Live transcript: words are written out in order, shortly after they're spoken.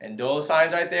And those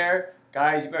signs right there,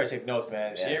 guys, you better take notes,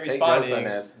 man. If she ain't take responding. notes on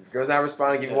that. If girl's not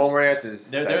responding, give you one more answers.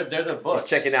 There's a book. She's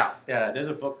checking out. Yeah, there's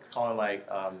a book called like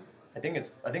I think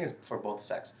it's for both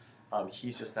sex.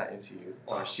 He's just not into you,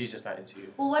 or she's just not into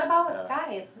you. Well, what about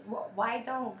guys? Why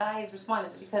don't guys respond?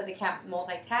 Is it because they can't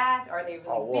multitask? Are they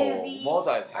really busy?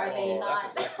 Multitask. Are they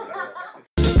not? That's a sexy.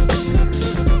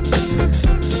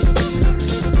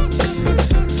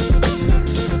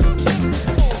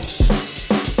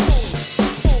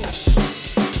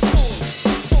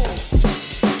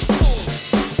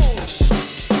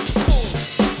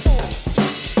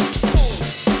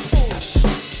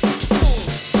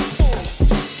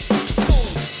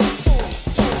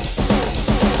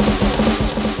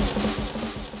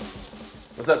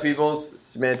 What's up, peoples?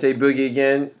 It's Mante Boogie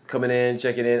again, coming in,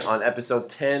 checking in on episode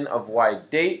 10 of Why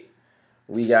Date.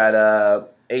 We got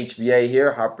HBA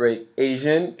here, Heartbreak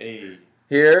Asian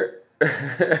here.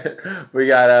 We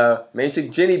got main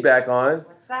chick Jenny back on.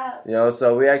 What's up? You know,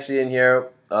 so we actually in here.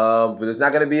 But there's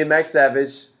not gonna be a Max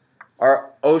Savage or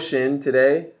Ocean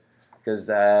today, because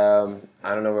I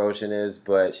don't know where Ocean is,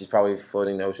 but she's probably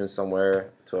floating the ocean somewhere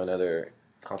to another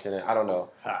continent. I don't know,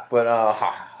 but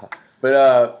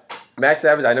Max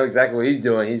Savage, I know exactly what he's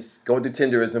doing. He's going through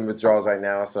Tinderism withdrawals right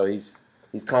now, so he's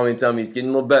calling me, telling me he's getting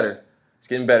a little better. He's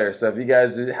getting better. So if you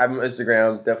guys have him on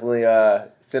Instagram, definitely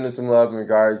send him some love and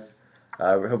regards.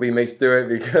 I hope he makes through it,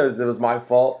 because it was my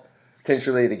fault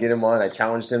potentially to get him on. I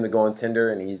challenged him to go on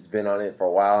Tinder, and he's been on it for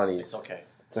a while. And It's okay.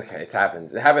 It's okay. It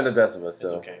happens. It happened to the best of us. So.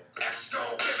 It's okay.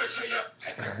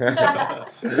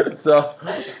 So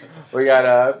we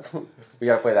gotta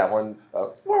play that one.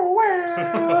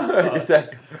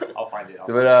 Exactly. I'll find it.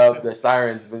 So, the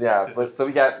sirens, so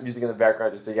we got music in the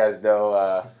background, just so you guys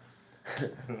know.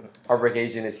 Heartbreak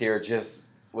Asian is here just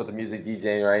with the music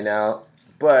DJing right now.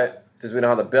 But since we don't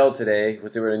have the bell today,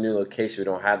 we're in a new location, we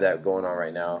don't have that going on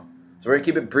right now. So we're gonna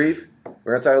keep it brief.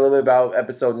 We're gonna talk a little bit about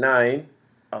episode 9.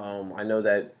 I know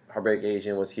that Heartbreak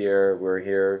Asian was here. We're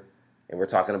here, and we're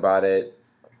talking about it.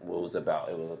 What was it about?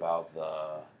 It was about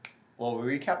the. Well,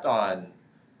 we recapped on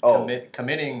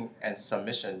committing and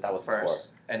submission. That was first, before.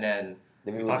 And then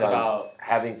we talked about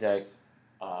having sex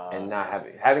and not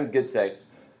having good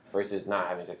sex versus not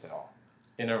having sex at all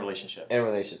in a relationship.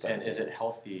 And is it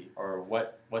healthy, or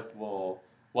what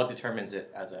determines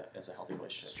it as a healthy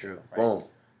relationship? It's true. Right? Boom.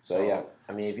 So yeah,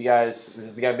 I mean, if you guys, we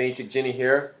got main chick Jenny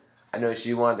here. I know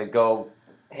she wanted to go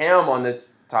ham on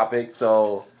this topic,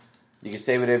 so you can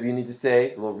say whatever you need to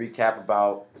say. A little recap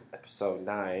about episode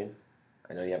 9.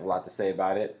 I know you have a lot to say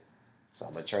about it, so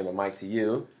I'm gonna turn the mic to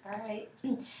you. All right.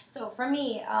 So for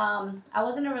me, I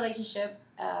was in a relationship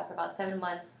for about 7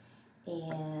 months,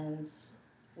 and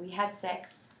we had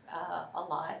sex a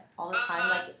lot, all the time.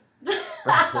 Like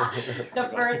the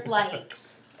first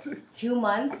 2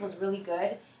 months was really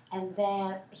good, and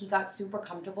then he got super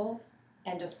comfortable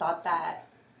and just thought that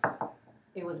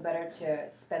it was better to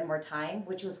spend more time,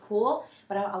 which was cool,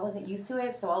 but I wasn't used to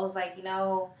it, so I was like, you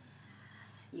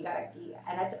gotta,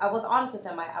 and I was honest with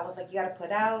him. I was like, you gotta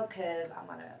put out, because I'm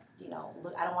gonna,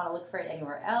 look. I don't want to look for it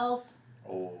anywhere else.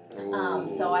 Oh.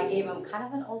 So I gave him kind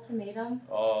of an ultimatum.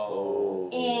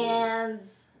 Oh. And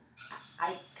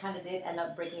I kind of did end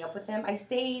up breaking up with him. I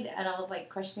stayed, and I was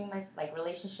questioning my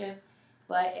relationship,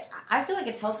 but I feel like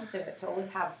it's healthy to always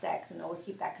have sex and always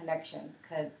keep that connection,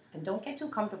 and don't get too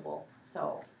comfortable.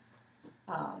 So,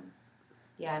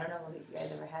 yeah, I don't know if you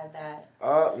guys ever had that.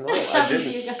 No, I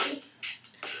didn't.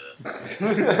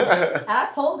 And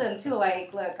I told him too, look, I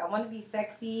want to be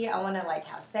sexy. I want to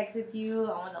have sex with you. I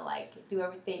want to do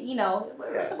everything,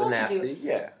 we're supposed nasty, to do.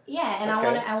 Yeah. Yeah, and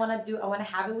okay. I want to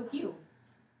have it with you.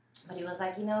 But he was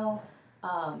like, I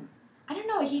don't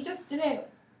know. He just didn't.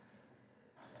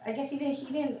 I guess he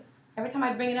didn't. Every time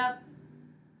I'd bring it up,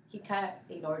 he kind of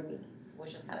ignored me,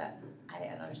 which is kind of. I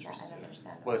didn't understand.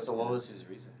 Well, so what was his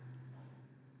reason?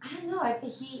 I don't know. I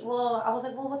think I was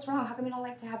like, well, what's wrong? How come you don't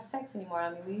like to have sex anymore? I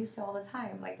mean, we used to all the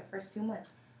time, the first 2 months.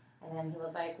 And then he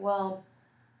was like, well,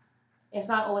 it's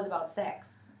not always about sex.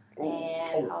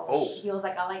 And he was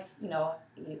like, I like,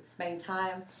 spending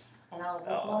time. And I was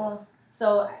like, well,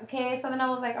 so then I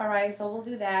was like, all right, so we'll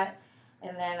do that.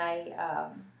 And then I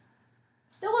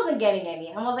still wasn't getting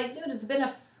any. I was like, dude, it's been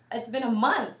a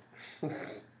month.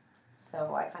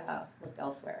 So I kind of looked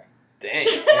elsewhere. Dang.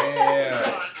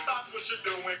 Yeah. Stop what you're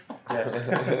doing.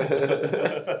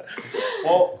 Yeah.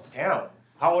 Well, damn.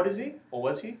 How old is he? Or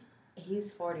was he? He's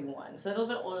 41, so a little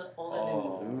bit older than me.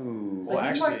 Ooh. So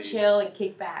he's more chill and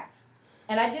kick back.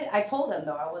 And I told him,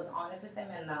 though, I was honest with him,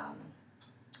 and I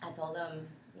told him,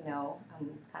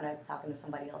 I'm kind of talking to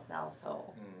somebody else now,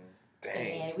 so.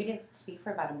 Dang. And we didn't speak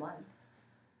for about a month.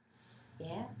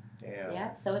 Yeah. Damn.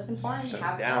 Yeah, so it's important Shut to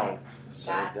have it down. sex.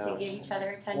 Shut it Got to down. give each other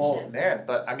attention. Well, man,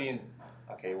 but I mean,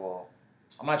 okay, well,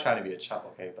 I'm not trying to be a chump,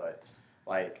 okay, but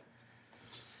like,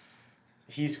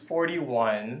 he's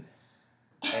 41,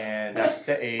 and that's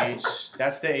the age.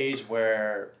 That's the age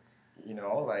where, you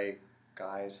know, like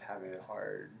guys have it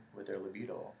hard with their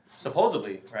libido,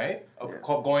 supposedly, right? Yeah.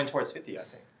 Going towards 50, I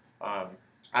think. I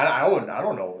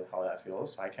don't know how that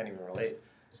feels. I can't even relate.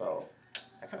 So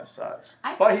that kind of sucks.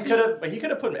 But he could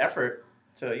have put an effort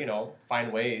to, you know,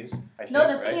 find ways. I think, No,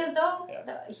 the right? thing is though,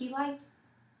 Yeah. he liked.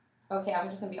 Okay, I'm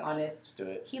just gonna be honest. Just do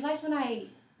it. He liked when I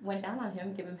went down on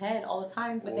him, give him head all the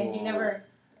time, but then he Ooh. never,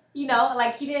 you know,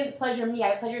 like he didn't pleasure me.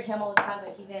 I pleasured him all the time,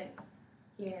 but he didn't,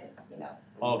 you know.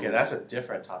 Oh, okay, that's a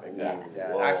different topic. Then.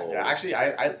 Yeah. Whoa. Actually,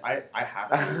 I have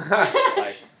to.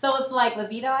 Like, So it's like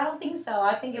libido. I don't think so.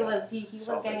 I think it Yeah. was he was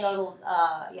Selfish. getting a little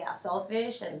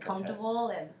selfish and Content. comfortable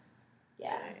and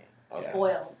Okay.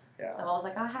 spoiled. yeah. So I was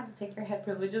like, I have to take your head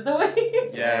privileges away.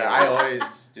 Yeah,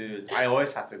 I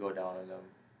always have to go down on them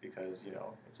because, you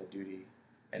know, it's a duty.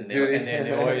 It's And a duty.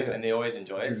 they always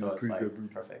enjoy it, so it's like Duty.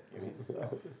 perfect. You mean,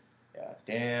 so, yeah.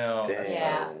 Damn. Damn. That's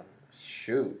Yeah. nice.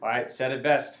 Shoot. All right, said it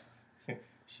best.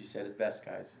 She said it best,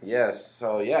 guys. Yes.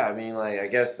 So yeah, I mean, like, I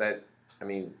guess that. I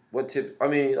mean, what tip? I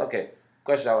mean, okay.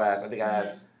 Question I would ask. I think I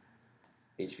asked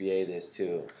HBA this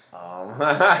too.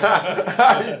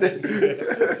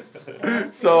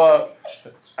 So,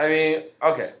 I mean,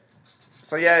 okay.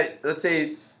 So yeah, let's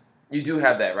say you do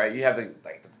have that, right? You have the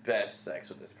best sex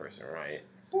with this person, right?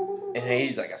 And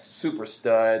he's like a super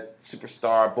stud,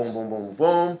 superstar, boom, boom, boom,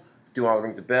 boom, doing all the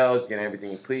rings of bells, getting everything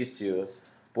he pleased to.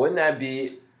 But wouldn't that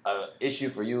be an issue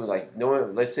for you? Like,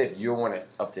 knowing, let's say if you want it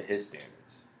up to his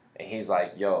standards, and he's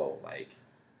like, yo, like,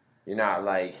 you're not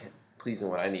like pleasing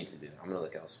what I need to do. I'm gonna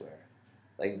look elsewhere.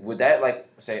 Like, would that like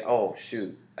say, oh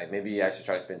shoot, like maybe I should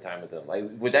try to spend time with them? Like,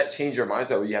 would that change your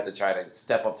mindset, or you have to try to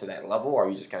step up to that level, or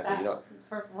you just kind of say, you know?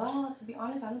 Well, to be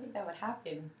honest, I don't think that would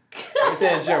happen. I'm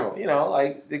saying in general, you know,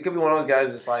 like it could be one of those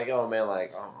guys that's like, oh man,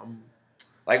 like, I'm,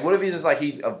 like, what if he's just like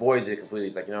he avoids it completely?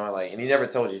 He's like, you know what, like, and he never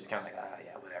told you. He's kind of like,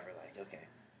 yeah, whatever, like, okay.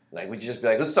 Like, would you just be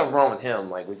like, there's something wrong with him?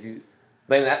 Like, would you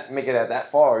blame that, make it at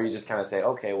that far, or you just kind of say,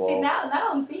 okay, well, See, now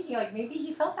I'm thinking like maybe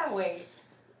he felt that way.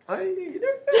 you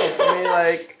never know. I mean,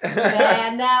 like,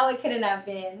 Man, now it couldn't have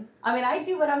been. I mean, I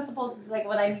do what I'm supposed to, like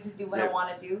what I need to do, what Yeah. I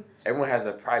want to do. everyone has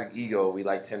a pride and ego. We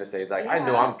like tend to say, like, I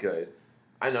know Yeah. I'm good.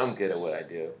 I know I'm good at what I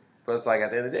do. But it's like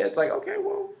at the end of the day, it's like, okay,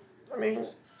 well, I mean,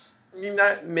 you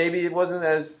not maybe it wasn't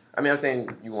as. I mean, I'm saying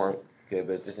you weren't good,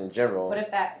 but just in general. What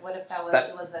if that was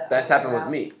a That's happened with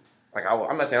around? me. Like,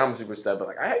 I'm not saying I'm a super stud, but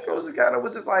like, I had girls that kind of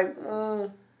was just like, all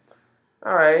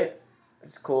right,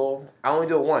 it's cool. I only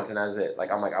do it once, and that's it.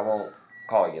 Like, I'm like, I won't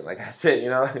call again. Like, that's it, you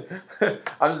know?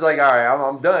 I'm just like, all right,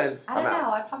 I'm done. I don't I'm out.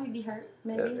 know. I'd probably be hurt,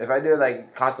 maybe. If I do it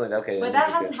like constantly, okay. But then that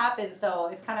it's hasn't good. happened, so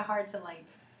it's kind of hard to like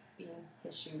be in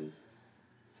his shoes.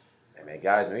 Hey, man,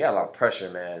 guys, we got a lot of pressure,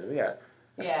 man. We got.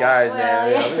 Us Yeah. guys,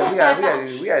 Well,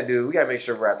 man, yeah. we gotta make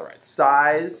sure we're at the right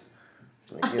size.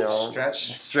 Like, you know,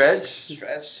 Stretch. stretch.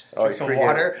 Drink some freaking-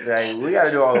 water. Like, we gotta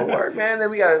do all the work, man.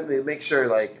 Then we gotta make sure,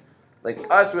 like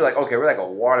us, we're like, okay, we're like a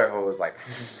water hose. Like,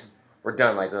 we're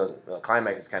done. Like the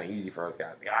climax is kind of easy for us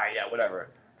guys. Like, yeah, whatever.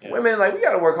 Yeah. Women, like, we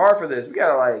gotta work hard for this. We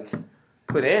gotta like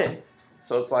put in.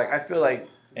 So it's like I feel like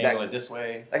Angle it this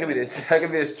way. that could be this. That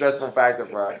could be a stressful factor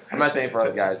for. I'm not saying for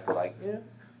us guys, but like, yeah,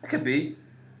 that could be.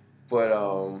 But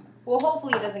Well,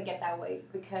 hopefully it doesn't get that way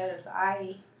because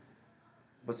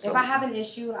if I have an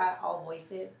issue, I'll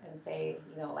voice it and say,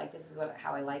 you know, like this is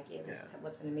how I like it. This is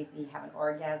what's gonna make me have an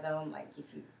orgasm. Like if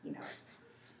you know,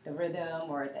 the rhythm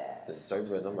or there's a certain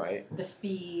rhythm, right? the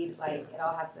speed, like it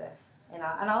all has to, and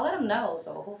I'll let him know.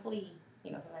 So hopefully,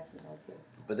 you know, he lets me know too.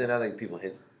 But then other people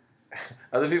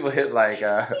hit like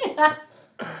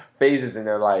phases in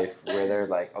their life where they're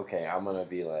like, okay, I'm gonna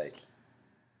be like,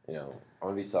 you know, I'm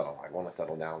gonna be subtle. I want to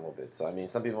settle down a little bit. So I mean,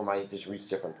 some people might just reach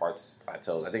different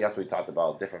plateaus. I think that's what we talked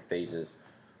about, different phases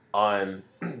on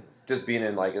just being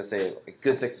in, like, let's say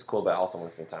good sex is cool, but I also want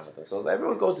to spend time with them. So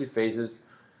everyone goes through phases.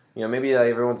 You know, maybe like,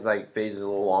 everyone's like phases a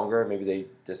little longer. Maybe they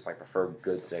just like prefer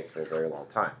good sex for a very long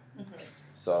time. Mm-hmm.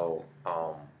 So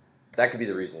that could be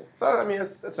the reason. So I mean,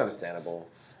 that's understandable.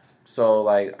 So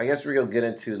like, I guess we're gonna get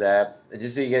into that. And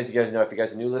just so you guys know, if you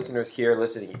guys are new listeners here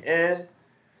listening in,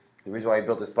 the reason why I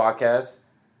built this podcast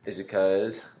is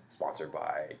because sponsored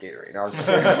by Gatorade. No, I'm just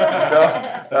kidding.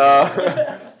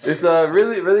 It's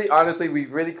really, really, honestly, we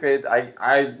really created.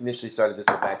 I initially started this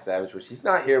with Max Savage, which he's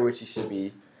not here, which he should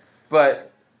be,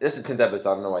 but this is the 10th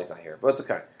episode. I don't know why he's not here, but it's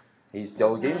okay. He's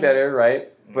still getting better, right?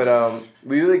 But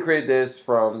we really created this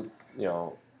from, you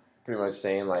know, pretty much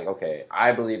saying like, okay,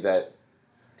 I believe that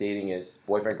dating is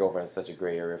boyfriend girlfriend is such a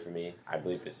gray area for me. I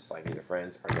believe it's just like either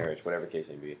friends or marriage, whatever the case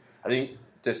may be. I think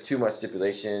there's too much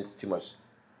stipulations, too much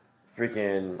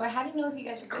freaking But how do you know if you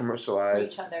guys are good for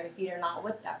commercialized. each other if you're not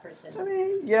with that person? I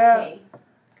mean, yeah.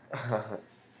 Okay.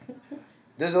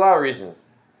 There's a lot of reasons.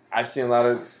 I've seen a lot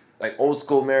of like old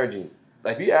school marriaging.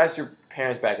 Like if you ask your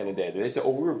parents back in the day, they say, "Oh,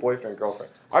 we were boyfriend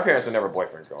girlfriend." My parents were never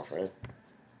boyfriend girlfriend.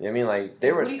 You know what I mean? Like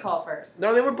they were. Booty call first.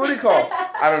 No, they were booty call.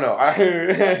 I don't know.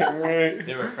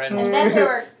 They were friends. And then they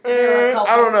were a couple.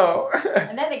 I don't know.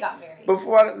 And then they got married.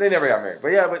 Before they never got married, but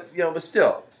yeah, but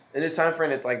still, in this time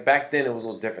frame, it's like back then it was a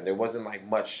little different. There wasn't like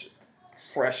much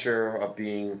pressure of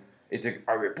being.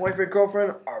 Are we boyfriend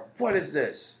girlfriend or what is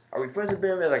this? Are we friends with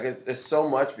them? Like it's so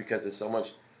much because there's so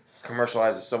much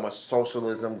commercialized. There's so much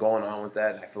socialism going on with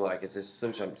that. I feel like it's just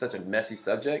such a messy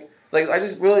subject. Like I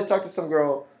just really talked to some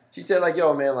girl. She said like,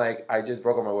 "Yo, man, like I just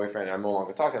broke up with my boyfriend. And I'm no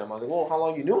longer talking to him." I was like, "Well, how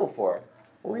long you knew him for?"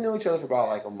 Well, we knew each other for about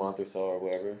like a month or so or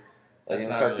whatever. Like, That's and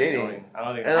not start really dating. knowing. I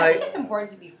don't think. And I like- think it's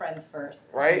important to be friends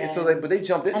first. Right? And So then, but they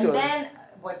jumped into and it. then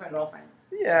boyfriend, girlfriend.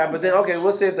 Yeah, but then okay,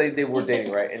 let's say if they were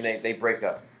dating, right, and they break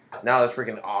up. Now it's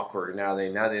freaking awkward. Now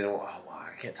they don't. Oh, well,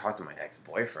 I can't talk to my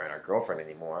ex-boyfriend or girlfriend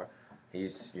anymore.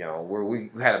 He's we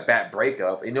had a bad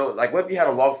breakup. Like what if you had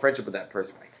a long friendship with that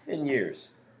person for like 10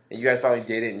 years, and you guys finally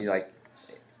dated, and you're like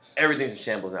everything's in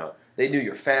shambles now. They knew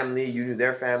your family, you knew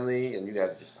their family, and you guys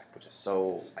were just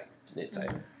so like knit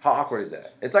tight. How awkward is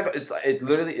that? It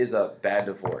literally is a bad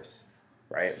divorce,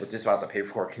 right? With just about the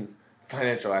paperwork and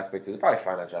financial aspect to it. Probably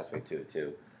financial aspect to it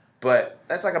too. But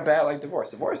that's like a bad like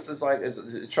divorce. Divorce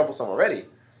is troublesome already.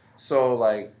 So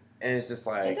like, and it's just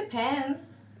like It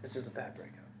depends. it's just a bad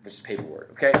breakup. It's just paperwork,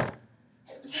 okay?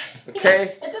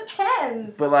 Okay. It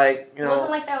depends. But like It wasn't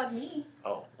like that with me.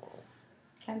 oh,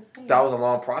 Can't say. that was a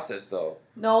long process though.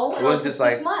 No, It it wasn't was just just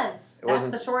like- 6 months. it That's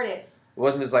wasn't- the shortest. It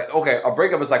wasn't just like okay, a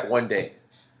breakup is like one day.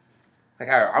 Like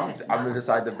all right, It's I'm not. gonna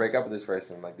decide to break up with this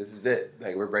person. Like this is it.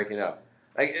 Like we're breaking up.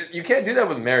 Like you can't do that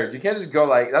with marriage. You can't just go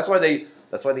like that's why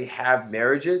they have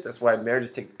marriages. That's why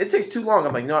marriages takes too long.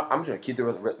 I'm like, no, I'm just gonna keep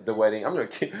the wedding. I'm gonna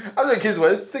keep this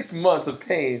wedding. It's 6 months of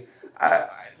pain.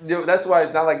 That's why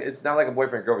it's not like a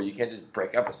boyfriend girlfriend. You can't just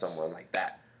break up with someone like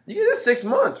that. You get it 6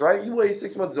 months, right? You wait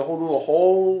 6 months, the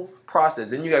whole process.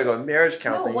 Then you gotta go to marriage No,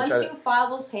 counseling. once you file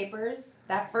those papers,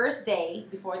 that first day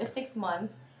before the 6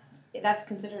 months, that's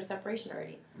considered separation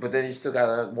already. But then you still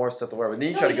got more stuff to worry with. Then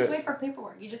you No, try you to just go. wait for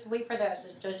paperwork. You just wait for the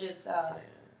judge's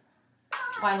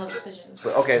final decision.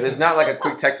 But okay, there's not like a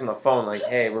quick text on the phone like,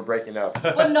 "Hey, we're breaking up."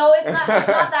 But no, it's not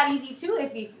that easy too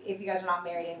if you guys are not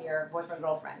married and you're boyfriend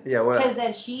girlfriend. Yeah, what? Because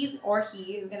then she or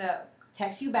he is gonna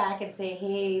text you back and say,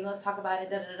 "Hey, let's talk about it."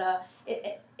 Da da da.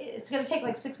 It's gonna take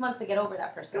like 6 months to get over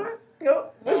that person.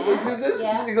 This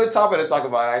Yeah. is a good topic to talk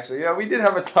about. Actually, yeah, we did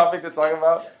have a topic to talk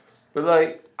about, but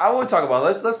like I would talk about.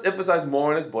 Let's emphasize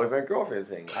more on this boyfriend girlfriend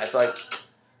thing. I feel like.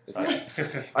 It's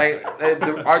like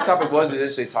our topic was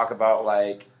initially talk about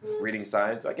like reading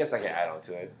signs. So I guess I can add on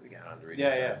to it. We can add on to reading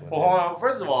Yeah. signs. Well, hold on.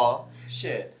 First of all,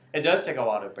 shit. It does take a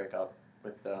while to break up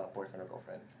with the boyfriend or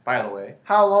girlfriend. By the way,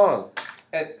 How long?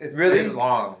 it's Really? it's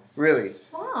long Really?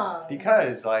 It's long.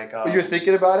 because like You're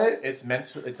thinking about it? it's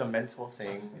mental. It's a mental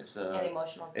thing. It's An a.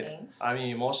 emotional It's. thing. I mean,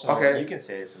 emotional. Okay. You can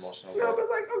say it's emotional. No, but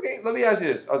like, okay, let me ask you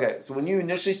this. Okay, so when you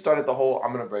initially started the whole,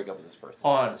 I'm gonna break up with this person.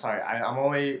 Hold on. Sorry, I'm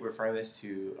only referring this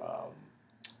to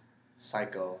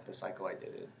Psycho. The Psycho I did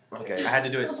it. Okay, I had to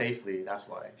do it safely. That's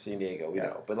why. San Diego, we Yeah.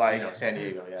 know, but like, San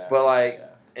Diego. Yeah. but like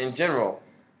Yeah. in general,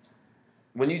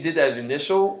 when you did that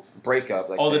initial breakup,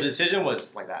 like, Oh, the say- decision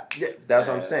was like that. yeah, that's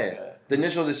what I'm saying. Yeah. The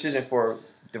initial decision for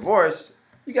divorce,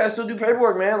 you gotta still do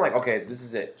paperwork, man. Like, okay, this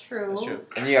is it, True. That's true.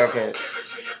 and you gotta okay.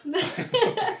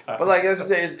 But like that's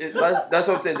what I'm saying, that's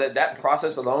what I'm saying. That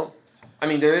process alone, I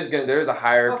mean, there is a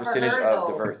higher But for percentage her,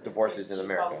 of though, divorces in she's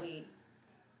America. Probably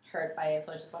hurt by it,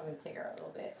 so she's probably gonna take her a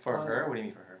little bit. For longer. her? What do you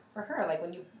mean for her? For her, like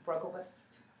when you broke up with.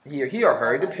 He or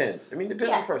her, it depends. I mean, it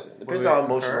depends on Yeah. the person. Wait, Depends wait, on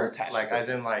emotional her? attachment. Like, as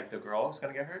in, like, the girl's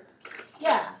gonna get hurt?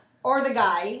 Yeah, or the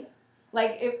guy,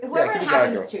 like if, Yeah, whoever it it could be guy or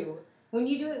happens to. When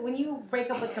you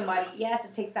break up with somebody, yes,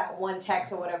 it takes that one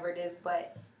text or whatever it is,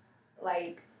 but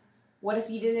like, what if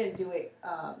you didn't do it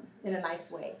in a nice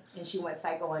way and she went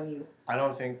psycho on you? I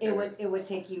don't think It would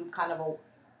take you kind of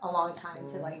a long time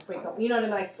to like break up. You know what I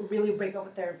mean? Like really break up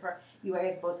with her for you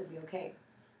guys both to be okay.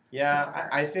 Yeah,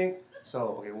 I think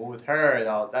so. Okay, well, with her,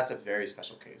 now, that's a very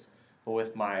special case. But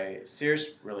with my serious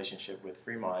relationship with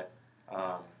Fremont,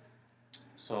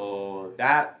 so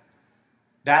that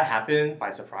happened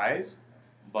by surprise,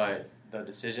 but the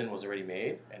decision was already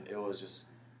made, and it was just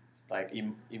like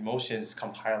emotions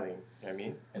compiling. You know what I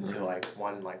mean? Until like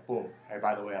one like boom. Hey,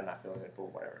 by the way, I'm not feeling it. Boom,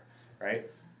 whatever. Right?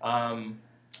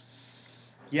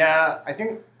 Yeah, I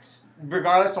think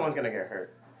regardless, someone's gonna get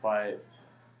hurt, but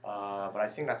I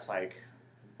think that's like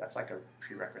a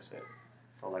prerequisite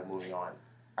for like moving on.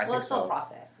 I Well, think it's still so. a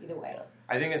process either way.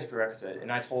 I think it's a prerequisite,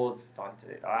 and I told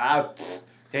Dante,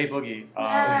 Day Boogie.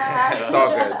 It's all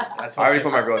good. I I already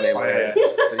put my real name Oh, on yeah.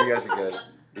 it, so you guys are good.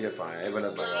 You're fine. Everyone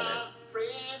knows my real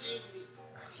name.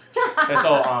 And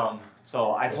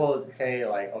so I told Tay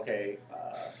like, okay,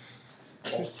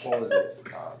 what was it?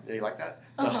 Did you like that?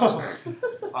 So, what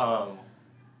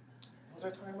was I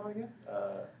talking about again?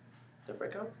 The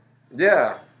breakup.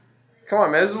 Yeah. Come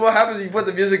on, man. This is what happens when you put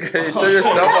the music and you throw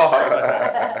yourself off.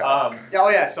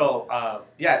 So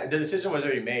the decision was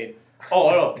already made. Oh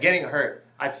no, getting hurt.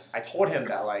 I told him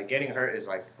that like getting hurt is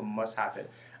like a must happen.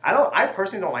 I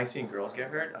personally don't like seeing girls get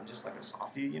hurt. I'm just like a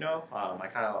softie, you know. I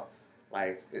kind of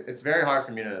like it's very hard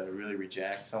for me to really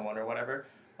reject someone or whatever.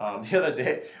 The other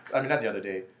day, I mean not the other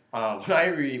day.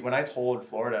 When I told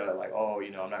Florida like, oh,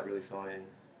 you know, I'm not really trying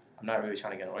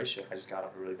to get in a relationship. I just got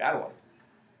off a really bad one.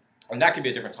 And that could be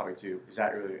a different topic too. Is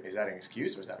that an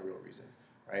excuse or is that a real reason,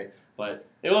 right? But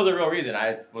it was a real reason.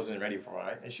 I wasn't ready for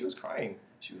it, and she was crying.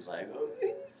 She was like, "Oh,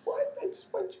 what? I just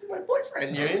want you to be my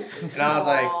boyfriend." You know? And I was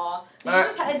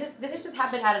like, Did it just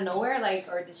happen out of nowhere, like,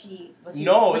 or was she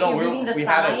No, reading the we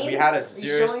signs? had a Were you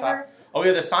serious showing talk. her? Oh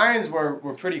yeah, the signs were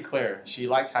pretty clear. She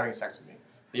liked having sex with me.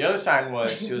 The other sign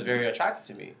was she was very attracted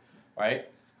to me, right?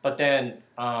 But then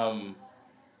I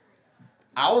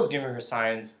was giving her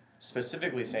signs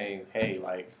specifically saying, hey,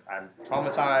 like, I'm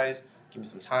traumatized, give me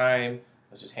some time,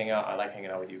 let's just hang out, I like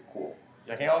hanging out with you, cool. You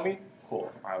like hanging out with me?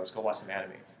 Cool. All right, let's go watch some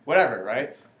anime. Whatever,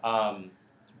 right?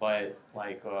 But,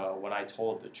 like, when I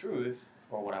told the truth,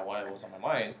 or what I wanted was on my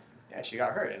mind, yeah, she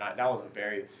got hurt. And that was a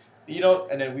very, you know,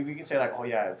 and then we can say, like, oh,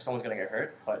 yeah, someone's going to get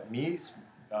hurt. But me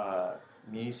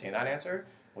saying that answer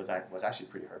was actually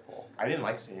pretty hurtful. I didn't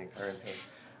like seeing her in pain.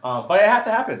 But it had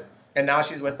to happen. And now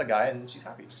she's with the guy, and she's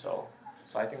happy, so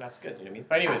I think that's good. You know what I mean?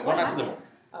 But anyways, going back to the.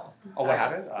 Oh, what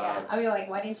happened? Yeah. I mean, like,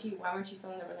 why weren't you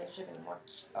feeling the relationship anymore?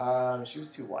 She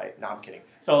was too white. No, I'm kidding.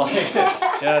 So like,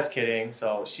 just kidding.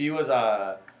 So she was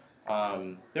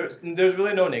there's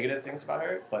really no negative things about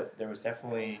her, but there was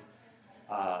definitely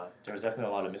a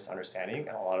lot of misunderstanding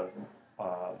and a lot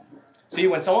of see,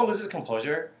 when someone loses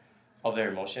composure of their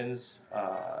emotions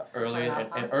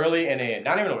early in a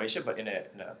not even a relationship but in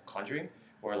a conjuring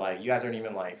where like you guys aren't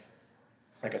even like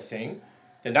a thing,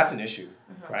 then that's an issue,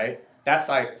 right? That's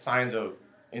like signs of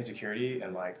insecurity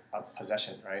and like a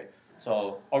possession, right?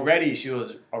 So already she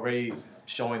was already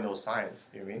showing those signs,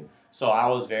 you know what I mean? So I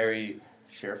was very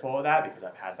fearful of that because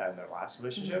I've had that in their last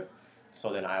relationship.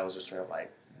 So then I was just sort of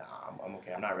like, nah, I'm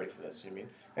okay, I'm not ready for this, you know what I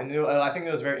mean? And you know, I think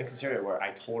it was very inconsiderate where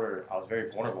I told her, I was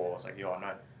very vulnerable, I was like, yo,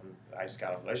 I just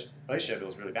got a relationship, it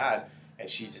was really bad, and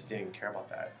she just didn't care about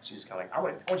that. She's just kind of like, I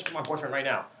want you to be my boyfriend right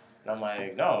now. And I'm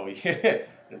like, no,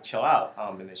 chill out.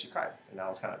 And then she cried, and that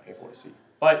was kind of painful to see.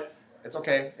 But it's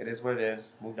okay. It is what it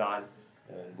is. Moved on,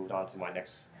 and moved on to my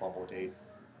next Bumble date,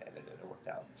 and it worked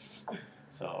out.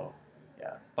 So,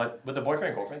 yeah. But with the boyfriend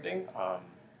and girlfriend thing,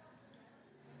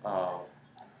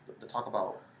 the talk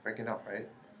about breaking up, right?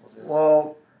 Was it?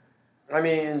 Well, I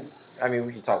mean,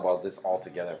 we can talk about this all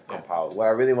together, compiled. What I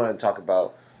really want to talk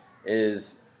about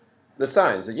is the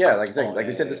signs. Yeah, like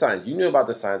we said, the signs. You knew about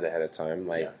the signs ahead of time,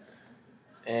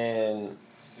 and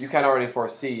you kind of already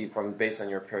foresee from based on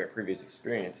your previous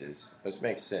experiences, which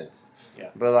makes sense. Yeah.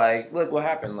 But like, look what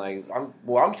happened. Like,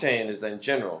 what I'm saying is that in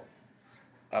general,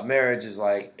 a marriage is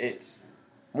like it's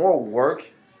more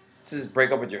work to just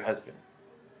break up with your husband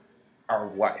or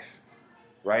wife,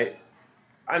 right?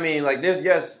 I mean, like,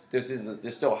 there's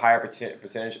still a higher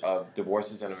percentage of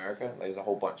divorces in America. Like, there's a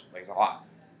whole bunch. Like, there's a lot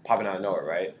popping out of nowhere,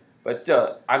 right? But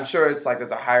still, I'm sure it's like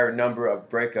there's a higher number of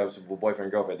breakups with boyfriend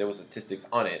and girlfriend. There was statistics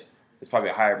on it. There's probably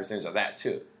a higher percentage of that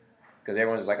too, because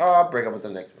everyone's just like, oh, I'll break up with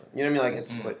them next month. You know what I mean? Like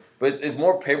it's like, but it's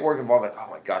more paperwork involved. Like,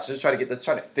 oh my gosh, let's try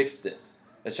to fix this.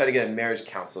 Let's try to get a marriage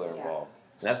counselor involved,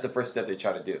 and that's the first step they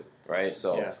try to do, right?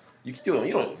 So you can do it.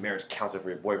 You don't need a marriage counselor for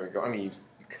your boyfriend, girl. I mean,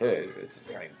 you could. It's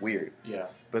just like weird. Yeah.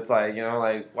 But it's like, you know,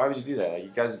 like why would you do that? Like you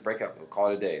guys break up,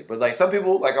 call it a day. But like some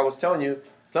people, like I was telling you,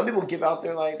 some people give out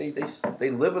their like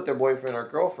they live with their boyfriend or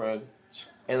girlfriend,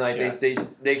 and like they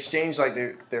exchange like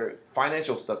their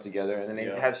financial stuff together, and then they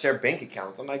have shared bank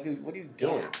accounts. I'm like, dude, what are you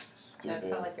doing? I just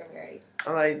felt like you're married.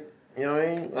 I'm like, you know what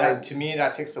I mean? Like, to me,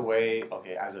 that takes away.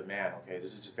 Okay, as a man, okay,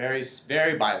 this is just very,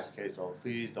 very biased. Okay, so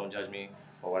please don't judge me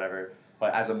or whatever.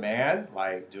 But as a man,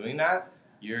 like doing that,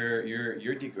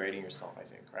 you're degrading yourself. I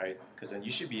think, right? Because then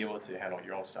you should be able to handle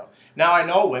your own stuff. Now I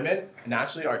know women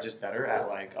naturally are just better at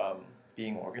like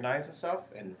being organized and stuff,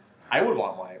 and I would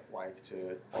want my wife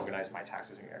to organize my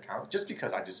taxes in your account just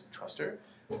because I just trust her.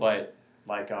 but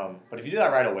but if you do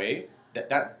that right away,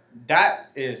 that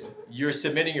is you're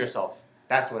submitting yourself.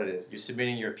 That's what it is. You're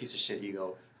submitting your piece of shit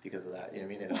ego because of that. You know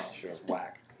what I mean? And it's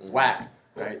whack, whack,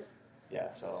 right?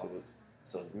 Yeah.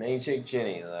 So main chick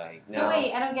Jenny, like. So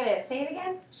wait, I don't get it. Say it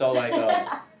again. So like,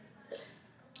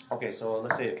 okay, so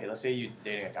let's say you're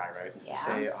dating a guy, right? Yeah.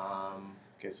 Say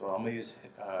okay, so I'm gonna use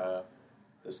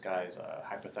this guy's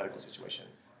hypothetical situation.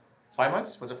 5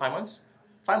 months? Was it 5 months?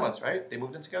 5 months, right? They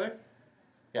moved in together?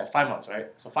 Yeah, 5 months, right?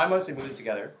 So 5 months they moved in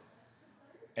together.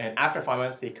 And after 5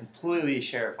 months, they completely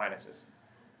share finances,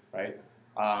 right?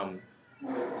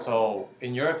 So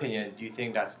in your opinion, do you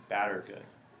think that's bad or good?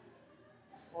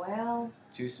 Well,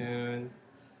 Too soon?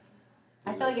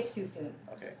 I feel like it's too soon.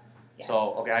 Okay. Yes.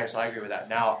 So I agree with that.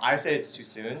 Now I say it's too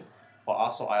soon, but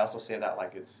I also say that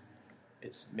like it's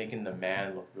making the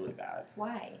man look really bad.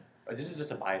 Why? But this is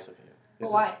just a biased opinion.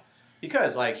 Why?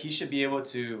 Because like he should be able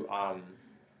to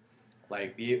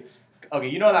like be okay.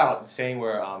 You know that saying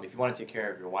where if you want to take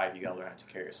care of your wife, you gotta learn how to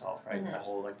take care of yourself, right? Mhm. That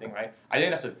whole like thing, right? I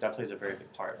think that plays a very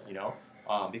big part, you know,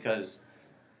 because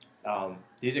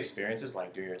these experiences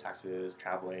like doing your taxes,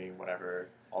 traveling, whatever,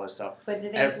 all this stuff. But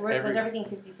did was everything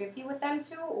 50-50 with them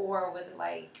too, or was it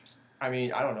like? I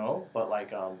mean, I don't know, but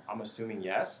like I'm assuming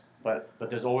yes, but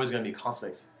there's always gonna be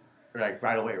conflict, like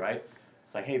right away, right?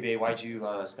 It's like, hey babe, why'd you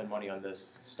spend money on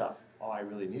this stuff? Oh, I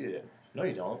really needed it. No,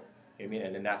 you don't. You know what I mean?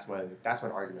 And then that's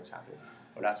when arguments happen,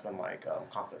 or that's when like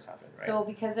conflicts happen, right? So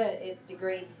because it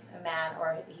degrades a man,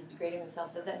 or he's degrading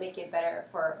himself, does that make it better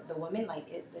for the woman?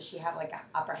 Like, does she have like an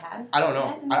upper hand? I don't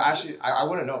know. I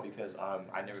wouldn't know because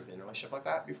I've never been in a relationship like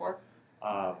that before.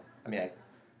 I mean, I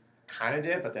kind of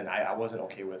did, but then I wasn't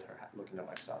okay with her looking at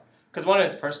my stuff. Because one,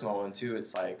 it's personal, and two,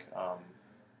 it's like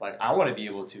I want to be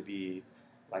able to be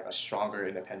like a stronger,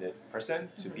 independent person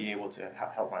to be able to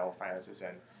help my own finances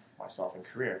and myself and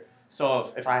career.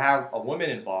 So if I have a woman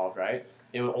involved, right,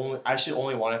 I should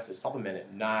only want it to supplement it,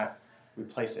 not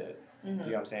replace it. Do you know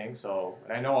what I'm saying? So,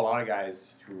 and I know a lot of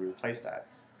guys who replace that,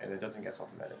 and it doesn't get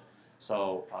supplemented.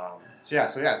 So, yeah,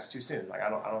 it's too soon. Like I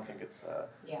don't think it's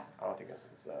I don't think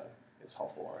it's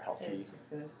helpful or healthy. It is too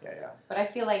soon. Yeah. But I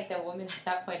feel like the woman at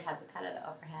that point has kind of the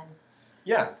upper hand.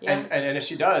 Yeah. Yeah. And if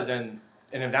she does, and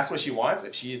if that's what she wants,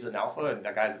 if she's an alpha and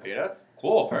that guy's a beta,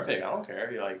 cool, perfect. I don't care.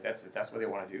 You're like that's what they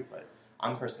want to do. But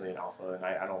I'm personally an alpha, and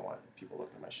I don't want people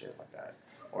looking at my shit like that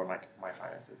or my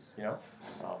finances. You know,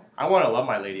 I want to love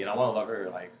my lady, and I want to love her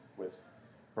like with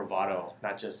bravado,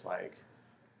 not just like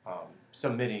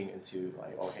submitting into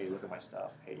like, oh hey, look at my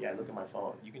stuff. Hey, yeah, look at my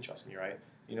phone. You can trust me, right?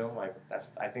 You know, like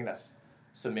I think that's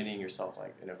submitting yourself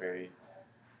like in a very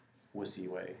wussy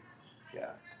way.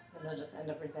 Yeah. And they'll just end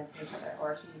up resenting each other,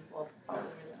 or he will probably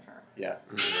resent her. Yeah.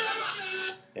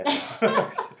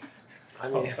 I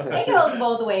mean, It goes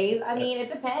both ways. I mean, it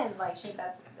depends. Like, shit,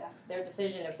 that's their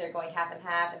decision. If they're going half and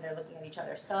half and they're looking at each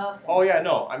other's stuff. Oh yeah,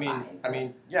 no. I mean,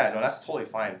 fine. yeah, no, that's totally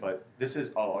fine. But this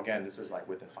is this is like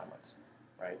within 5 months,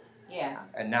 right? Yeah.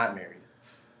 And not married.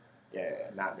 Yeah,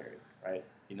 not married, right?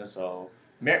 You know, so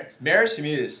marriage to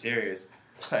me is serious.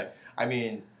 But I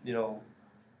mean, you know,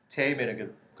 Tay made a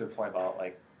good point about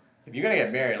like if you're gonna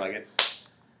get married, like it's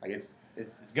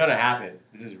gonna happen.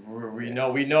 This is we know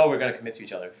we're gonna commit to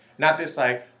each other. Not this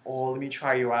like, oh, let me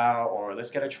try you out, or let's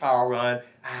get a trial run.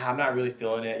 I'm not really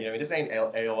feeling it. You know, this ain't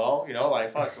AOL. You know,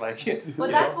 like fuck, like.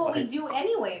 But that's what we do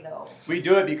anyway, though. We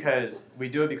do it because we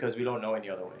don't know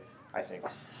any other way. I think,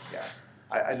 yeah.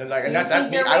 I like, So and that's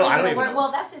me. I don't even know.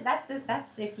 Well,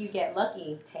 that's if you get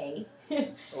lucky, Tay,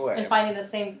 What? and finding the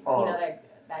same, Oh. you know,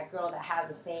 that girl that has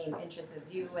the same interests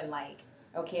as you, and like,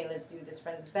 okay, let's do this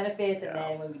friends with benefits, and Yeah.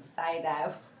 then when we decide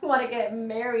that we want to get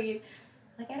married,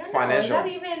 like I don't know, Financial- is that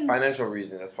even? Financial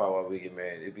reason. That's probably why we get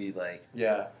married. It'd be like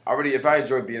Yeah. already. If I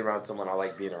enjoy being around someone, I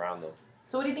like being around them.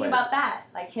 So what do you think Plans. about that?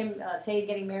 Like him, Tay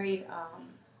getting married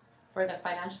for the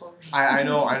financial reason. I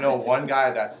know one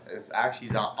guy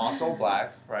he's also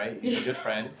black, right? He's a good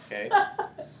friend. Okay,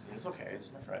 it's okay.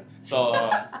 It's my friend.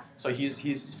 So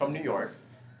he's from New York,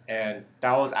 and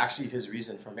that was actually his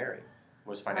reason for marrying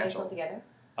was Are they financial. still together?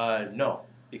 No,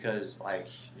 because like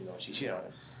she cheated on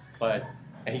him,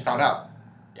 and he found out.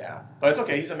 Yeah, but it's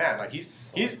okay. He's a man. Like he's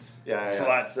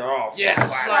Sluts are all. Yeah,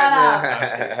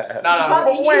 sluts.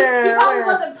 No. He probably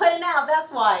wasn't putting out.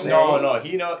 That's why. No.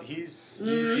 He's a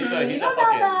You don't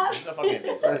know that. fucking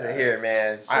beast. Listen here,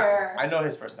 man. Sure. I know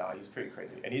his personality. He's pretty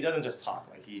crazy, and he doesn't just talk.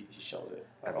 Like he shows it.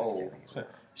 Like I'm just oh, kidding.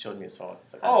 he showed me his phone.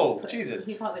 It's like Probably oh put- Jesus.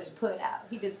 He probably just put it out.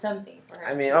 He did something for her.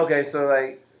 I mean, okay, so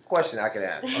like, question I could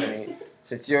ask. I mean,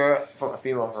 since you're from a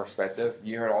female perspective,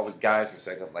 you heard all the guys'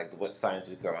 perspective, like what signs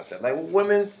we throw out there. Like, what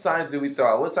women's signs do we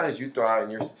throw out? What signs you throw out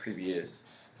in your previous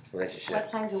relationships? What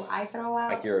signs do I throw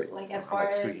out? Like you're like as I'm far like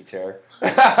as squeaky chair.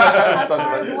 as Something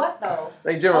far like as that. what though?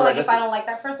 Like general, Oh, like like if I don't like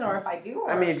that person, or if I do.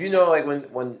 Or? I mean, if you know, like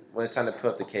when it's time to put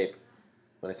up the cape,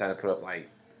 when it's time to put up like,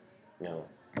 you know,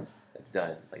 it's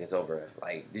done, like it's over.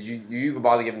 Like, do you even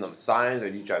bother giving them signs, or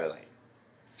do you try to like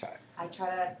try? I try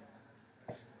to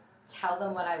tell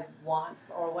them what I want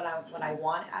or what I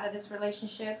want out of this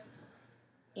relationship,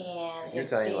 and You're if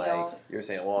telling they like don't, you're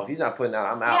saying, well, if he's not putting out,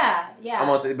 I'm out. yeah. I'm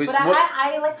on to, But what,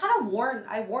 I like kind of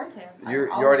warned him.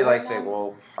 you're I'll already warn like saying, them.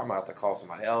 well, I'm about to call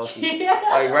somebody else. Yeah.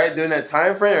 Like right during that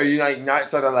time frame, or you like not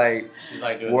trying to like She's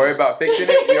like doing worry this. about fixing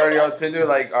it? You already on Tinder,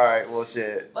 like all right, well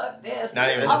shit. Fuck this. Not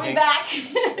even I'll be looking.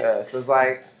 back. Yeah, so it's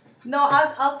like No,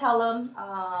 I'll tell them.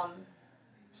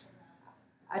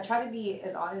 I try to be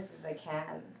as honest as I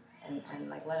can, and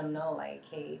like let them know like,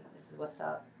 hey, this is what's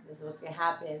up. This is what's gonna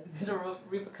happen. These are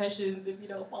repercussions if you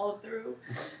don't follow through.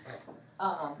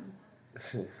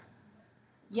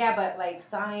 Yeah, but like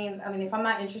signs. I mean, if I'm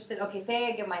not interested, okay, say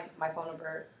I give my phone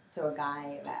number to a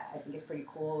guy that I think is pretty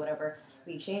cool, whatever.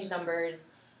 We exchange numbers,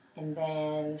 and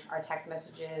then our text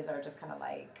messages are just kind of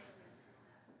like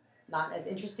not as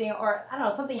interesting, or I don't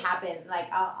know, something happens.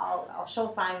 Like I'll show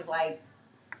signs like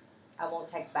I won't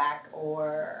text back,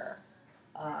 or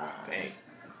dang.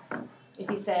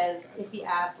 if he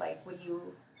asks like, what do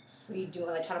you do?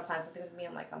 Like trying to plan something with me,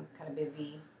 I'm like, I'm kind of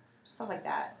busy, just stuff like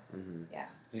that. Mm-hmm. Yeah.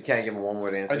 You can't give them one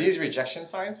word answers. Are these rejection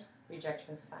signs?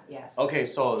 Rejection sign, yes. Okay,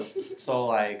 so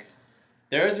like,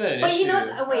 there's been an But issue. you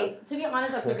know, wait. To be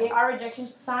honest, okay, they are rejection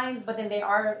signs, but then they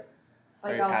are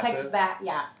like Very I'll passive? text back,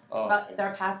 yeah. Oh. But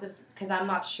they're passives because I'm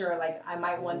not sure. Like I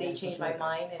might one day you're change supposed my to know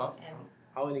mind Huh? and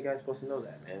How are you guys supposed to know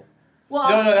that, man? well,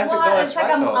 No, that's it's like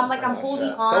right, though. I'm like I'm That's holding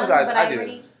right. on, Some guys but I do.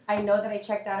 already I know that I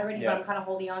checked that already, Yeah. but I'm kind of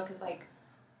holding on because like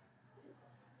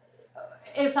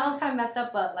it sounds kind of messed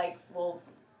up, but like well,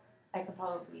 I could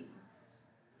probably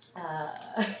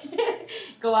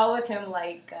go out with him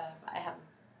like I have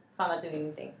if I'm not doing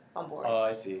anything, if I'm bored. Oh,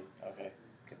 I see. Okay.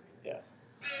 Yes.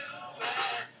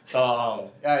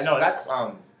 So yeah, no, that's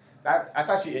that's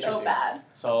actually so interesting. bad.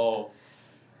 So,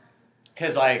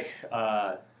 cause like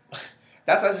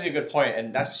that's actually a good point,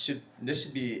 and this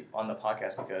should be on the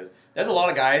podcast because there's a lot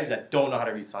of guys that don't know how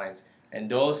to read signs, and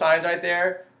those signs right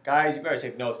there, guys, you better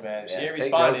take notes, man. If she ain't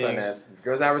take notes on responding. that. If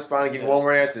girl's not responding, give Yeah. one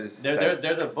word answers.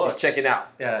 There's a book. She's checking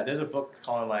out. Yeah, there's a book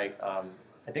called like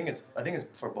I think it's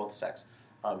for both sex.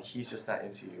 He's just not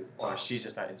into you, or she's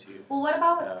just not into you. Well, what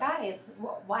about Yeah. guys?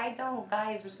 Why don't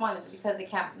guys respond? Is it because they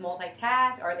can't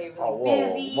multitask? Are they really Oh,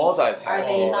 whoa. busy? Multitask. Are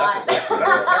they Oh, not? that's a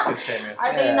sexist statement.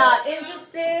 Are they Yeah. not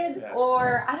interested? Yeah.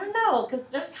 Or I don't know, because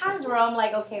there's times where I'm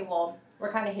like, okay, well,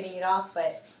 we're kind of hitting it off,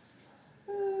 but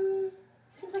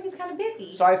seems like he's kind of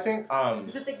busy. So I think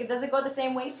Does it go the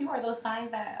same way too? Are those signs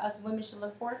that us women should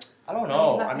look for? I don't He's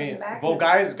know. not I mean, texting back? well,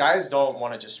 guys don't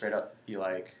want to just straight up be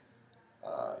like,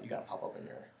 you gotta pop up in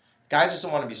your. Guys just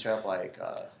don't want to be straight up like,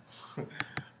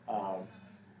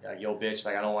 yeah, yo, bitch,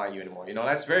 like I don't want you anymore. You know,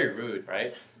 that's very rude,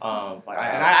 right? Like,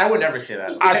 I would never say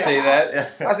that. I say that.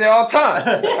 Yeah. I say it all the time.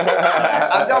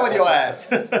 I'm done with your ass.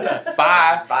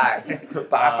 Bye. Bye.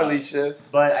 Bye, Felicia.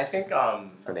 But I think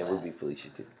Her name would be Felicia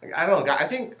too. I don't know. I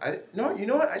think you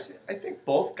know what? I think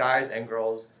both guys and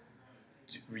girls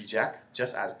reject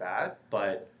just as bad,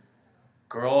 but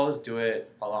girls do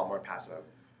it a lot more passive.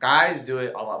 Guys do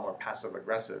it a lot more passive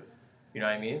aggressive. You know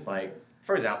what I mean? Like,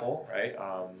 for example, right?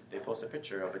 They post a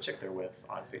picture of a chick they're with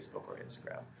on Facebook or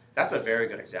Instagram. That's a very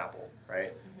good example,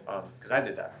 right? Because I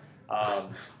did that,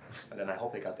 and then I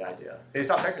hope they got the idea. They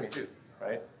stopped texting me too,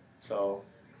 right? So,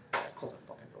 yeah, close that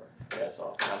fucking door. Yeah.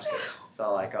 So I'm just kidding.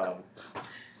 So like,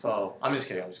 so I'm just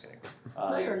kidding.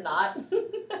 No, you're not.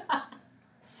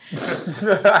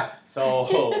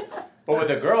 So, but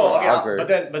with a girl, So okay, awkward.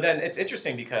 but then it's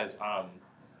interesting because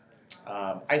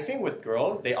I think with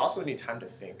girls they also need time to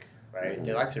think, right? Mm-hmm.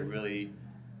 They like to really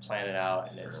plan it out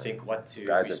and then think what to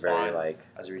Guys are respond very like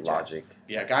as a reject. logic.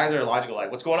 Yeah, guys are logical.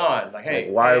 Like, what's going on? Like, hey,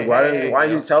 Like, why you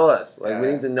you know? tell us? Like we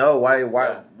Yeah. need to know why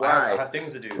I have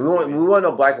things to do. we want to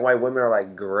know black and white women are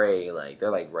like gray, like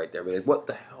they're like right there. We're like, what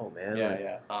the hell, man? Yeah, Like,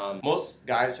 yeah. Most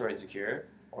guys who are insecure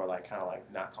or like kind of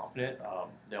like not confident,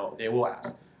 they will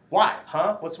ask, why?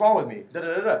 Huh? What's wrong with me? Da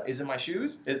da da da. Is it my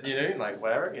shoes? Is you know like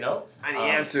whatever you know? I need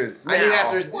answers. I need now.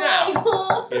 answers now. You know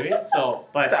what I mean? So,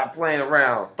 but Stop playing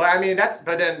around. I mean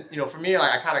but then you know for me like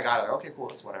I kind of got it. Like, okay, cool,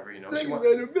 it's whatever. You know, she want,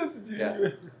 Yeah.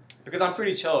 because I'm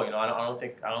pretty chill. You know, I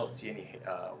don't see any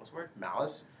what's the word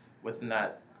malice within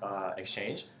that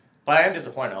exchange. But I am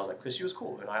disappointed. I was like, because she was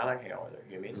cool, and I like hanging out with her.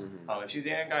 You know what I mean? Mhm. If she's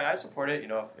dating a guy, I support it. You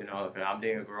know, if I'm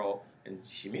dating a girl and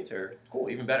she meets her, cool,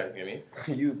 even better. You know what I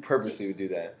mean? You purposely would do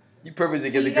that. You purposely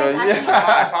So get the you girl. guys actually-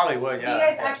 I probably would. So Yeah. you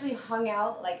guys yeah. actually hung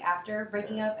out like after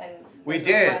breaking up and We were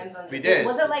did. friends on the- We did.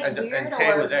 Was it like and, weird and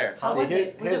Tay or was there. How See, was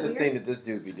it? Was here's it the weird? thing that this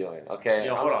dude be doing. Okay.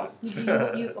 Yo, I'm hold s-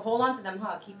 on. You hold on to them,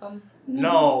 huh? Keep them.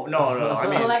 No. I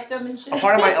mean, collect them and shit. a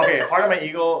part of my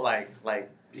ego like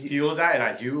fuels that, and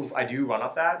I do run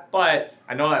up that, but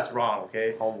I know that's wrong.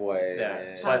 Okay. Homeboy. Yeah.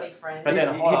 Man. Trying to make friends. But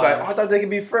then he hold on. like, I thought they could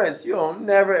be friends. You don't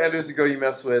never introduce a girl you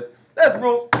mess with. That's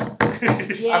rule.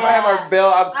 yeah. If I have my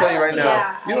bill, I'm telling you right now.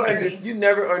 Yeah, You I don't agree. introduce. You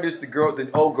never introduce the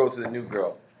old girl to the new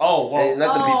girl. Oh well. And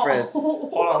let them be Oh. friends.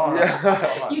 Hold on. Yeah.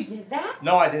 Hold on. You did that?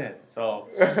 No, I didn't. So,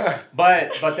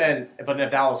 but then if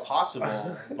that was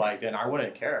possible, like then I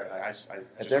wouldn't care. Like, I If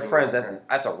just they're really friends, don't care.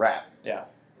 that's a wrap. Yeah.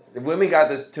 The women got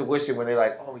this tuition when they're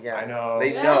like, oh yeah, I know.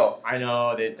 they Yeah. know. I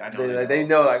know. They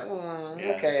know, like,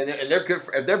 Yeah. okay, and they're good.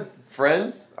 If they're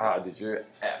friends, dude, you're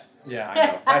effed.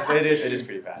 Yeah, I know. It is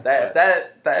pretty bad.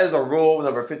 That is a rule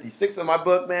number 56 in my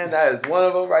book, man. That is one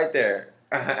of them right there.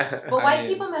 But why I mean-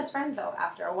 keep them as friends though?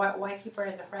 After why keep her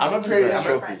as a friend? I'm a Even pretty though you're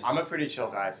trophies. friends? I'm a pretty chill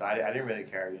guy, so I didn't really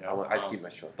care, you know. I'd keep my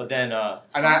short. But then,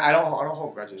 and I don't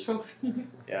hold grudges. Trophies.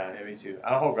 Yeah, me too.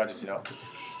 I don't hold grudges, you know.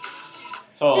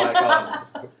 So like, I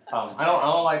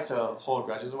don't like to hold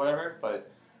grudges or whatever, but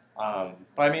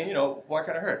I mean, you know, what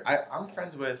kind of hurt? I'm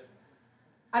friends with.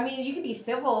 I mean, you can be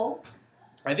civil.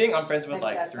 I think I'm friends with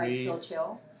like that's three like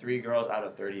still chill. girls out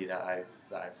of 30 that I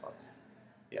fucked.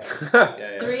 Yeah.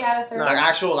 Yeah. 3 out of 30.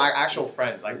 Like actual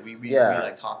friends. Like we Yeah.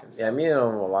 like talk and stuff. Yeah, me and a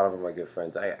lot of them are good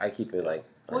friends. I keep it like.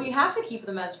 Well, you have to keep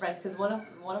them as friends because one of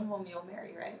them you'll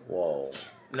marry, right? Whoa.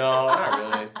 No, not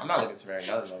really. I'm not looking to marry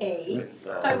none of them. Tay.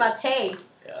 So, Talking about Tay.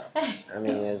 yeah. I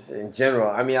mean, it's in general.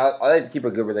 I mean, I like to keep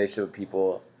a good relationship with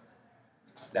people.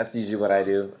 That's usually what I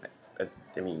do.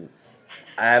 I mean,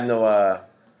 I have no.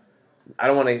 I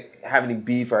don't want to have any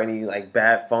beef or any like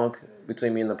bad funk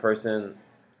between me and the person.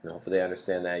 You know, hopefully they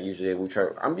understand that. Usually we try.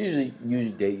 I'm usually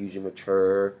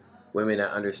mature women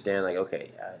that understand. Like,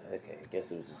 okay, I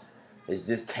guess it's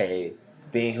just Tay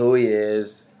being who he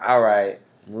is. All right,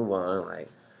 move on. Like,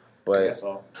 I but guess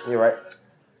so. you're right.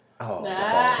 Oh, it's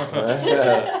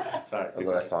a song. Sorry. I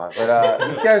love that song. But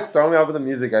this guy's throwing me off with the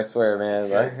music, I swear, man.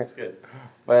 Like, It's good.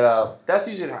 but that's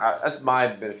usually that's my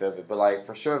benefit of it. But like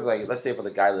for sure, like let's say for the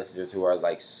guy listeners who are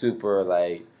like super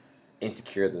like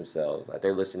insecure themselves, like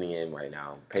they're listening in right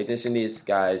now. Pay attention to these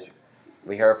guys.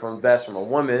 We heard from best from a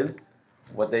woman.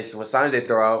 What signs they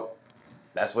throw out.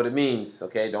 That's what it means.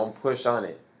 Okay, don't push on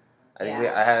it. I think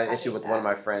Yeah, I had an I issue hate with one of that.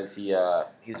 my friends. He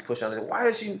was pushing on it. Why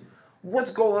is she?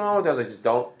 What's going on with her? I was like, just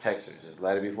don't text her. Just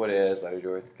let her be what it is. Let her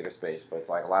do it. Get her space. But it's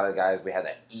like a lot of guys, we have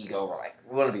that ego. We're like,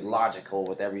 we want to be logical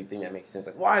with everything that makes sense.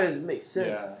 Like, why does it make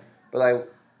sense? Yeah. But like,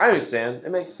 I understand. It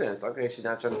makes sense. Okay, she's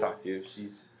not trying to talk to you.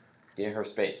 She's getting her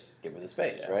space. Give her the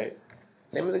space, Yeah. right?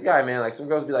 Same with the guy, man. Like some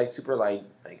girls be like super like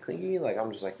clingy. Like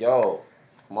I'm just like, yo,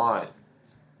 come on.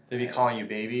 They be calling you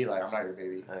baby, like I'm not your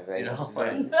baby. I was like, You know, it's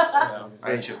like, like, you know,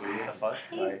 I ain't your boo. What the fuck?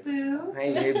 Hey, Like, boo.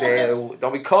 hey, babe,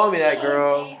 don't be calling me that,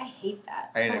 girl. I hate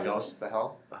that. I ain't a So- ghost. The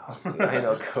hell? Oh, dude, I ain't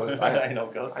no ghost. I ain't no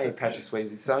ghost. I ain't Patrick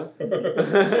Swayze's son.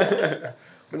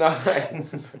 But no, like,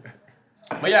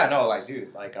 But yeah, no, like,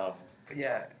 dude, like,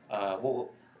 yeah. what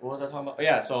was I talking about? Oh,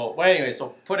 yeah, so, well, anyway, so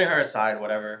putting her aside,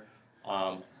 whatever.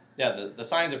 Yeah, the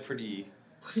signs are pretty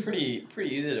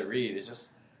easy to read. It's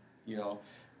just, you know,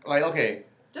 like, okay,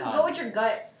 Just go with your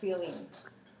gut feeling.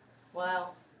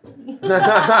 Well.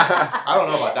 I don't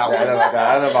know about that Yeah, I one. don't know about that.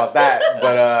 I don't know about that,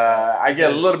 but I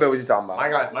get a little bit what you're talking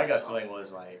about. My gut feeling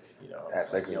was like, you know, I have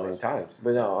sex you with know, many times,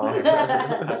 but no.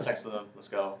 have sex with them. Let's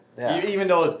go. Yeah. Even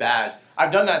though it's bad,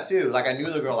 I've done that too. Like I knew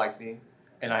the girl liked me,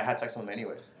 and I had sex with them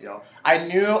anyways. You know, I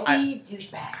knew. See,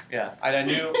 douchebag. Yeah, and I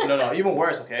knew. No, even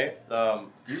worse. Okay,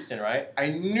 Houston, right? I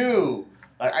knew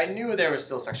there was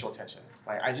still sexual tension.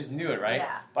 Like I just knew it, right?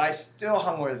 Yeah. But I still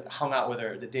hung out with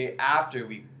her the day after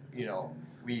we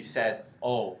said,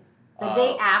 oh. The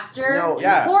day after? No,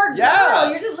 Yeah. Poor girl, Yeah.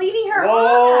 you're just leading her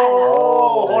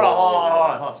Whoa! on. Hold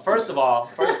on. First of all,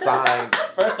 Sign,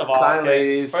 First of all, sign, okay,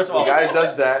 ladies. First of all, the guy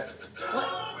does that.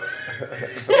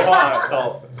 Okay, hold on.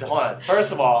 So hold on.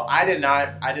 First of all, I didn't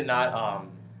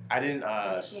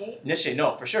Initiate. initiate.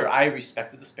 No, for sure. I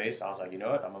respected the space. I was like, you know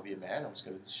what? I'm gonna be a man. I'm just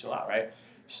gonna chill out, right?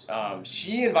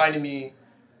 She invited me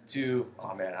to.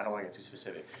 Oh man, I don't want to get too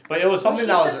specific, but it was something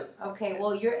that was. Okay,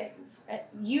 well,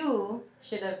 you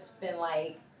should have been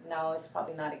like, no, it's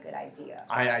probably not a good idea.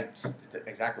 I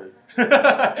exactly.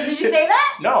 Did you say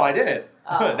that? No, I didn't.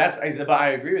 Oh. But I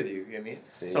agree with you. You know what I mean?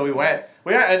 See, So we went,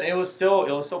 and it was still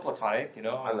platonic, you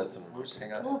know. I let someone. We were just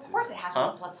hanging out. Well, of course it has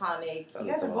to be platonic. So You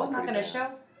that's guys are a both lot not pretty going to bad.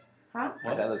 show. Huh?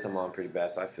 I let someone on pretty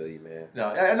bad, so I feel you, man.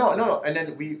 No, no. And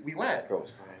then we went. Girl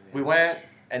was crying, man. We went,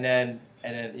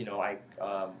 you know, I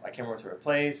came over to her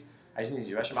place. I just needed to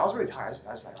use the restroom. I was really tired.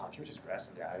 I was like, oh, can we just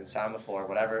rest? And I sat on the floor,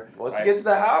 whatever. Let's right? get to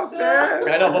the house, man.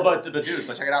 I know, but dude,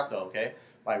 but check it out though, okay?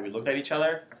 Like we looked at each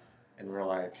other, and we were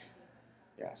like,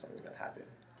 yeah, something's gonna happen.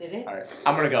 Did it? All right,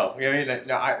 I'm gonna go. You know what I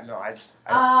mean?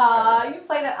 I You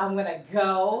play that. I'm gonna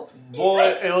go. well,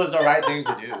 it was the right thing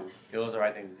to do. It was the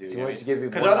right thing to do. So You know once what you I give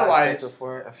mean? you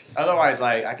 'Cause otherwise,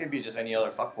 like I could be just any other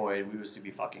fuckboy, and we was to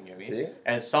be fucking. You know what I mean? See?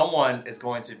 And someone is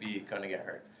going to get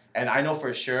hurt. And I know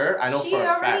for sure. I know she for a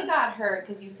fact. already got hurt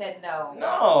because you said no.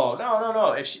 No.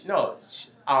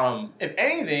 If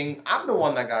anything, I'm the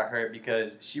one that got hurt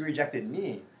because she rejected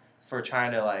me for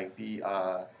trying to like be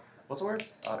what's the word?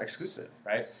 Exclusive,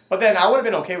 right? But then I would have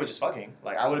been okay with just fucking.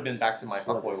 Like I would have been back to my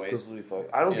fuckboy ways.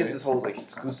 I don't You get know? this whole like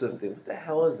exclusive thing. What the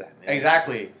hell is that, man?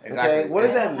 Exactly. Okay, what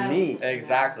does that mean?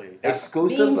 Exactly.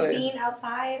 Exclusive? Being Like, seen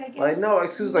outside, I guess. like no,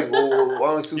 exclusive. Like, well,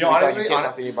 I'm exclusive. Yo, You honestly, can't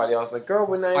talk to anybody else. Like, girl,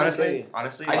 we're not even dating.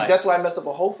 Honestly, That's why I messed up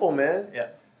a hopeful, man.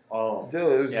 oh. Dude,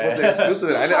 it was Yeah. supposed to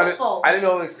exclusively. I didn't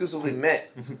know what exclusively meant.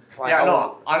 Like, Yeah, I no.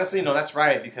 was- Honestly, no. That's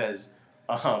right because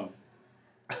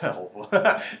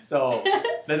so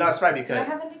then that's right Do I because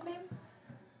have a nickname?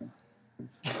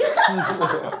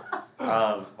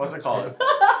 what's it called?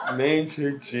 Main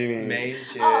chick cheating. Main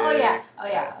chick. Oh yeah.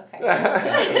 Okay.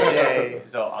 CJ.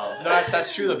 So no,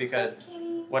 that's true though because Just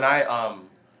kidding. when I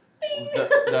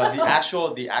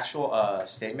the actual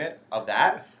statement of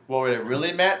that, what it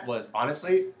really meant was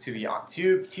honestly to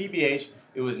TBH,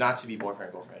 it was not to be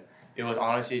boyfriend girlfriend. It was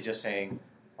honestly just saying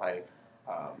like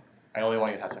I only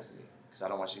want you to have sex with me because I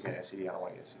don't want you to get STD. I don't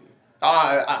want you to get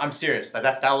STD. I'm serious. Like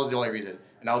that was the only reason,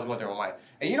 and that was going through my mind.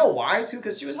 And you know why too?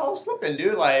 Because she was hella slipping,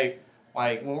 dude. Like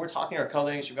when we're talking or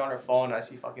cuddling, she'd be on her phone, and I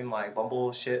see fucking like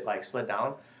Bumble shit like slid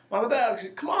down. I'm like, what the hell?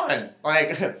 Come on.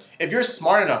 Like, if you're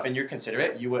smart enough and you're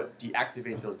considerate, you would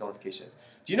deactivate those notifications.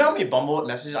 Do you know how many Bumble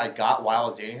messages I got while I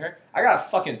was dating her? I got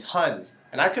fucking tons.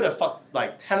 And I could have fucked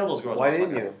like 10 of those girls. Why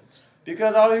didn't you?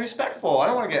 Because I was respectful. I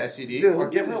don't want to get a STD or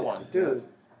give her one. Dude,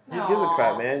 who gives a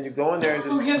crap, man? You go in there and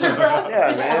just... Who gives a crap?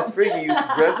 Yeah, man. Freaking, you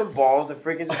grab some balls and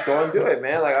freaking just go and do it,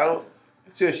 man. Like, I don't...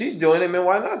 So if she's doing it, man,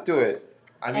 why not do it?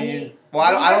 I mean,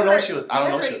 well, I don't know if she was. I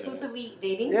don't know if she was. exclusively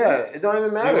dating. Yeah, it don't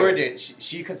even matter. We were dating.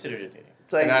 She considered it dating.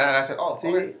 It's like, and I said, oh, see,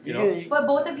 okay, you know. But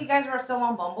both of you guys were still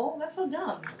on Bumble. That's so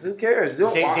dumb. Who cares? I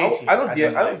don't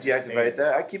deactivate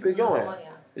that. I keep it going. Well, yeah.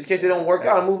 Just in case it don't work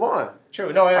out, I move on.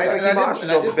 True. No, and I gotta keep my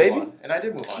options open, baby. And I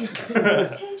did move on.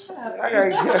 Okay, shut up. I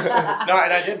gotta- No,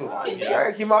 and I did move on. I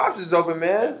gotta keep my options open,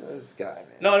 man. This guy,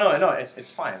 man. No,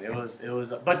 it's fine. It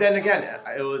was. But then again,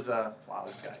 it was. Wow,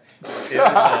 this guy.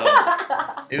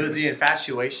 It was the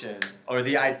infatuation, or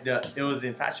it was the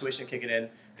infatuation kicking in,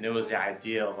 and it was the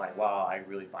idea of like, wow, I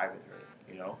really vibe with her,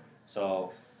 you know.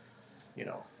 So, you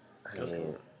know, it was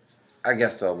cool. I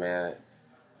guess so, man.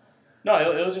 No,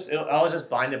 it was just. I was just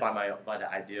blinded by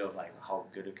the idea of like how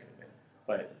good it could have been.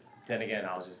 But then again,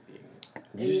 I was just being.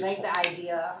 Did you like the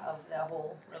idea of the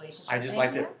whole relationship? I just thing?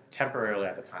 liked it temporarily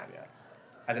at the time, yeah.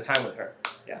 At the time with her,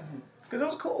 yeah. Mhm. Because it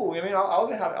was cool. I mean, I was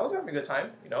having a good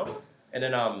time, you know. And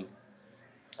then I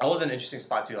was in an interesting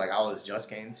spot too. Like I was just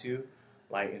getting into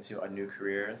a new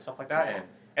career and stuff like that,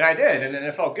 and I did, and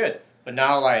it felt good. But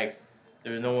now like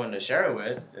there's no one to share it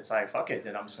with. It's like fuck it.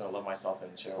 Then I'm just gonna love myself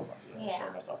and share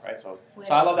myself, right? So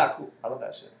I love that. Cool. I love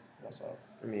that shit. You know, so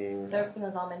I mean, So everything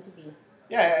was all meant to be.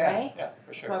 yeah, Right? yeah,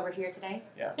 for sure. That's why we're here today.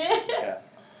 Yeah.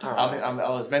 I I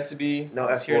was meant to be. no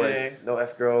I was F here boys, today. no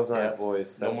F girls, no Yeah. F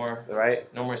boys. No That's, more.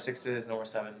 right? No more 6s, no more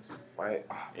 7s. Right?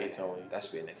 Oh, Eights man. only. That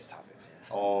should be a next topic,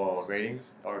 man. Oh, ratings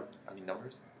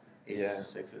numbers. 8s, Yeah.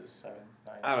 6s, 7s,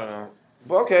 9s. I don't know.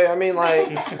 But okay, I mean,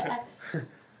 like,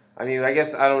 I mean, I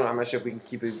guess I'm not sure if we can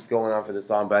keep it going on for this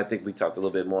song, but I think we talked a little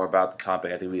bit more about the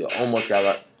topic. I think we almost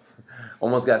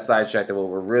got sidetracked of what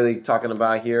we're really talking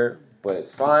about here, but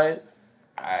it's fine.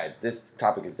 This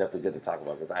topic is definitely good to talk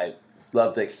about because I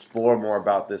love to explore more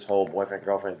about this whole boyfriend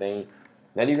girlfriend thing.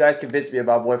 None of you guys convinced me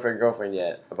about boyfriend girlfriend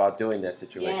yet, about doing that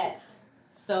situation. Yes.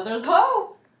 So there's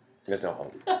hope. There's no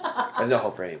hope. There's no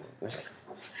hope for anyone.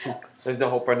 There's no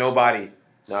hope for nobody.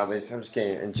 No, but I'm just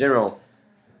kidding. In general,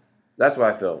 that's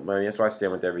what I feel. I mean, that's why I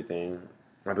stand with everything.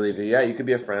 I believe that, yeah, you could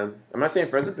be a friend. I'm not saying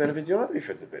friends with benefits. You don't have to be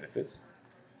friends with benefits.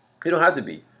 You don't have to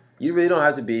be. You really don't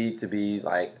have to be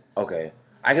like, okay,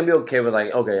 I can be okay with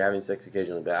like, okay, having sex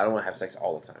occasionally, but I don't want to have sex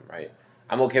all the time, right?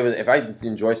 I'm okay with if I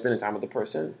enjoy spending time with the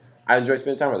person, I enjoy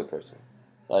spending time with the person.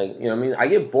 Like, you know what I mean? I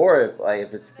get bored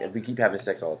if we keep having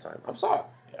sex all the time. I'm sorry.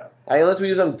 Yeah. Like, unless we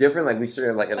do something different, like we sort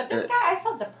of like But this guy, I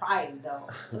felt deprived though.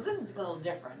 So this is a little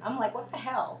different. I'm like, what the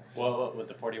hell? Well, with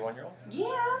the 41-year-old?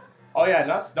 Yeah. Oh yeah,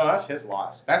 that's his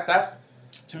loss. That's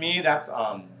to me that's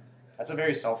a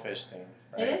very selfish thing.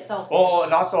 It is selfish. Well,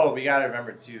 and also we gotta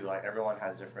remember too, like everyone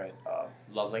has different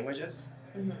love languages,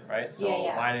 Mhm. right? So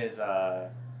Yeah. mine is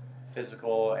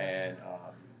physical and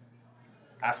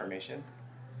affirmation,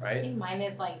 I right? think mine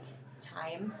is like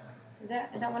time. Is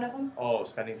that one of them? Oh,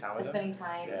 spending time with them. Spending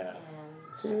time Yeah.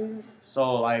 and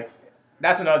So like,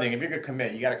 that's another thing. If you're gonna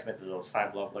commit, you gotta commit to those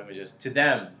 5 love languages to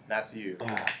them, not to you. Oh,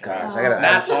 Right? gosh, Oh. I gotta.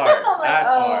 That's hard. I'm like, That's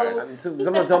oh. hard.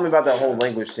 Someone told me about that whole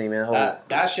language thing, man.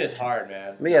 That shit's hard,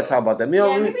 man. We gotta talk about that. You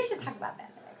know, yeah, maybe we should talk about that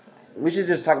in the next one. we should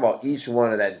just talk about each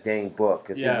one of that dang book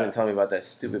because Yeah. you've been telling me about that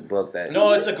stupid book that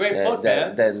No, it's a great book,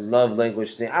 man. that love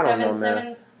language thing. I don't know, man.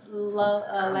 Seven love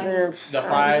Man, language. The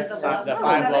Languages five, of love. the What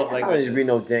 5 was that? love I don't need languages. to read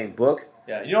no dang book.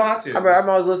 Yeah, you don't have to. I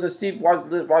always listen to Steve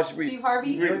read Steve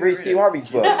Harvey. read Steve Harvey's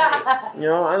book. You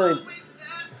know, I don't.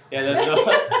 Yeah, there's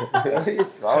no.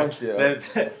 It's wrong with you. there's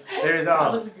was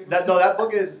a good that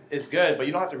book is good, but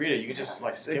you don't have to read it. You can just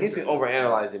like It skim gets me through it.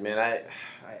 overanalyzing, man.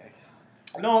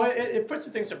 No, it puts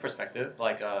the things in perspective.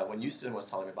 Like when Houston was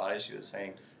telling me about it, she was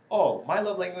saying, "Oh, my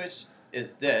love language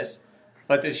is this,"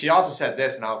 but then she also said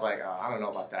this, and I was like, oh, "I don't know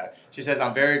about that." She says,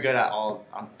 "I'm very good at all.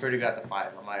 I'm pretty good at the 5."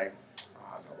 I'm like, oh,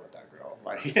 "I don't know about that, girl.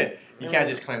 Like, you can't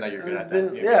just claim that you're good at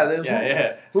that." Then, yeah, then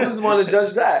yeah. Who doesn't want to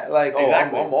judge that? Like, oh,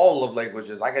 Exactly. I'm all love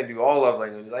languages. I can do all love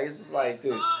languages. Like, it's just like,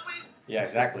 dude. Yeah,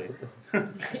 exactly.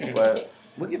 But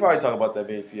we could probably talk about that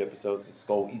maybe a few episodes. Let's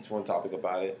go each one topic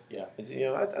about it. Yeah. You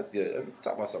know, that's good. We can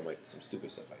talk about something like some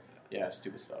stupid stuff like that. Yeah,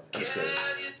 stupid stuff. I'm just kidding.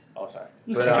 Oh, sorry.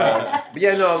 But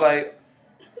yeah, no, like,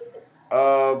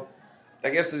 I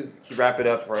guess to wrap it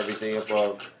up for everything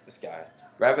above this guy.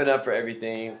 Wrap it up for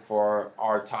everything for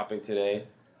our topic today.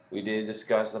 We did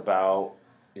discuss about,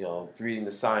 you know, reading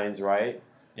the signs, right?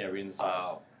 Yeah, reading the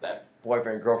signs. That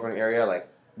boyfriend girlfriend area, like,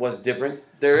 what's the difference?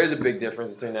 There is a big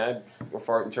difference between that,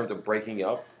 in terms of breaking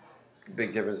up. There's a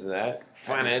big difference in that.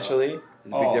 Financially,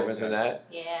 there's a big difference in that.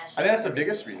 Yeah. I think that's the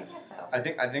biggest reason. I guess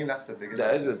so. I think that's the biggest.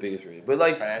 That is the biggest reason. But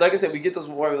like I said, we get those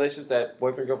more relationships that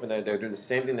boyfriend girlfriend that they're doing the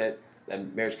same thing that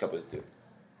marriage couples do.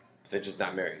 They're just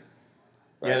not married.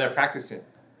 Right? Yeah, they're practicing.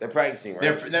 They're practicing,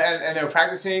 right? They're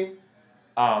practicing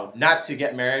not to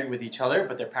get married with each other,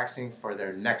 but they're practicing for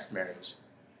their next marriage.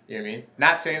 You know what I mean?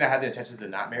 Not saying they have the intentions to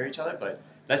not marry each other, but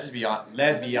let's be honest.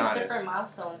 There's different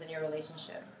milestones in your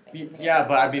relationship. Yeah,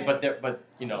 but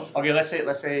you know, okay. Let's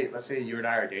say you and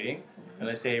I are dating, and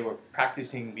let's say we're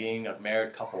practicing being a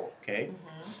married couple, okay?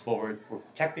 But we're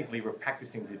technically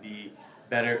practicing to be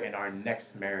better in our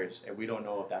next marriage, and we don't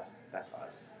know if that's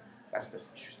us. That's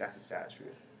the sad truth.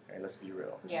 Okay, let's be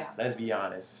real. Yeah. Let's be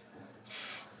honest.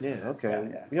 Yeah, okay.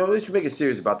 Yeah. You know, we should make it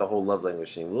serious about the whole love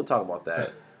language thing. We'll talk about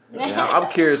that. Yeah, I'm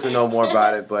curious to know more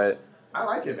about it, but I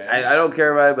like it, man. I don't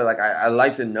care about it, but like I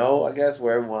like to know, I guess,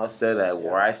 where everyone else said that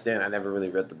where I stand. I never really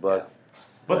read the book.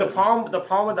 But the problem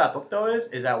with that book though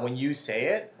is that when you say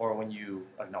it or when you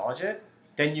acknowledge it,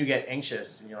 then you get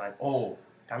anxious and you're like, oh,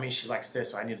 that means she likes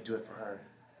this, so I need to do it for her.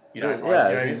 You know, Yeah, you know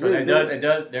what I mean? So really, it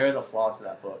does. There is a flaw to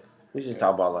that book. We should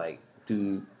talk about like,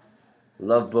 do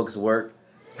love books work?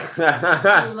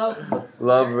 Love books.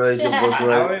 Love relationship books I don't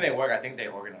work. think they work. I think they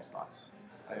organize thoughts.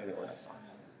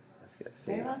 Let's get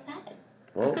Very well said.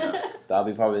 Well, that'll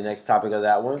be probably the next topic of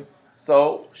that one.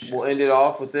 So we'll end it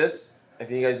off with this. If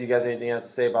you guys anything else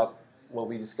to say about what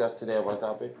we discussed today of our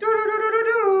topic?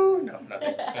 No,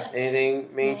 nothing.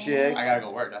 Anything, main chick? I gotta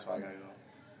go work. That's why I gotta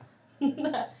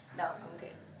go. No, I'm good.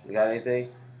 You got anything?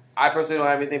 I personally don't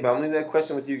have anything, but I'm leaving that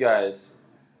question with you guys.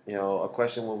 You know, a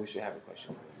question where we should have a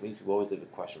question. What was it? A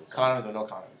question? Condoms or no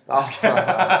condoms? Oh.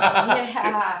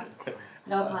 Yeah.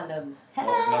 No condoms.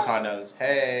 No condoms.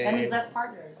 Hey. That means less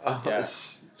partners. Yeah.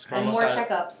 And more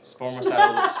checkups.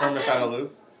 Spermicidal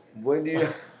loop. What do you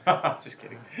Just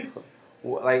kidding.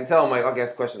 like? Tell them, like, I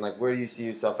guess, question like, where do you see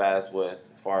yourself as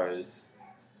far as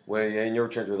where you're in your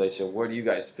church relationship? Where do you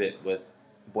guys fit with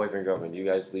boyfriend girlfriend? Do you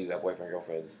guys believe that boyfriend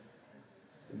girlfriends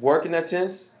work in that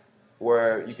sense,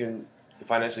 where you can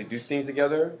financially do things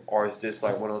together, or it's just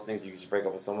like one of those things you can just break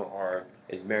up with someone, or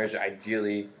is marriage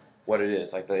ideally what it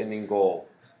is? Like the ending goal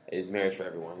is marriage for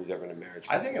everyone who's ever in a marriage.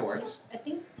 I think it works. I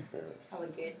think probably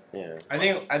good. Yeah. I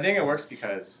think it works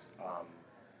because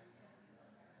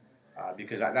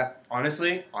that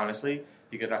honestly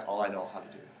because that's all I know how to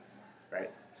do, right?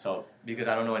 So because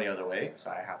I don't know any other way, so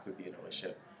I have to be in a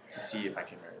relationship to see if I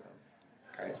can marry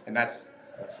them, right? And that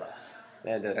sucks.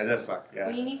 Yeah, That does suck. Yeah.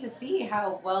 Well, you need to see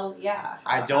how well, yeah.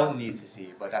 I don't need to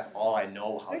see, but that's all I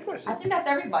know how to do. I think that's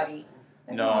everybody.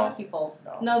 That's No. a lot of people.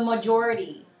 No. No,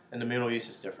 majority. In the Middle East,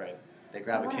 it's different. They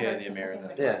grab a Well, kid and that's they marry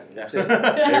them. Yeah, that's it. They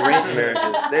arrange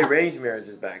marriages. They arrange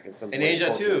marriages back in some In Asia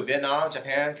cultures. too, Vietnam,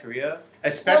 Japan, Korea, Well, but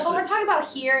especially. we're talking about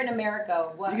here in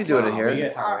America. What You can do it in here. We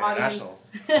gotta talk our about audience.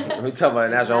 international. We talk about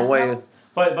national way.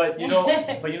 But you know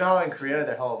how in Korea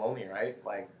they're hella lonely, right?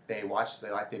 Like they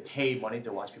pay money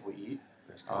to watch people eat.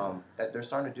 That they're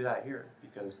starting to do that here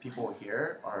because people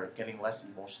here are getting less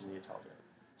emotionally intelligent.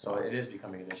 So it is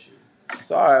becoming an issue.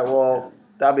 So, all right, well,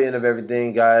 that'll be the end of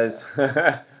everything, guys.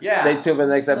 Yeah. Stay tuned for the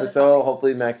next episode.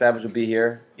 Hopefully, Max Savage will be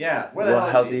here. Yeah. Where We're the hell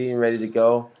is healthy and ready to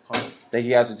go. he? Thank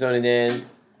you guys for tuning in.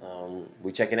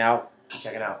 We checking out.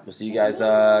 Check it out. We'll see you guys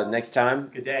next time.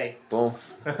 Good day. Boom.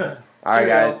 All right, Cheerio.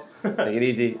 guys. Take it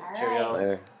easy. All right. Cheerio.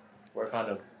 Later. Wear a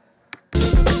condom.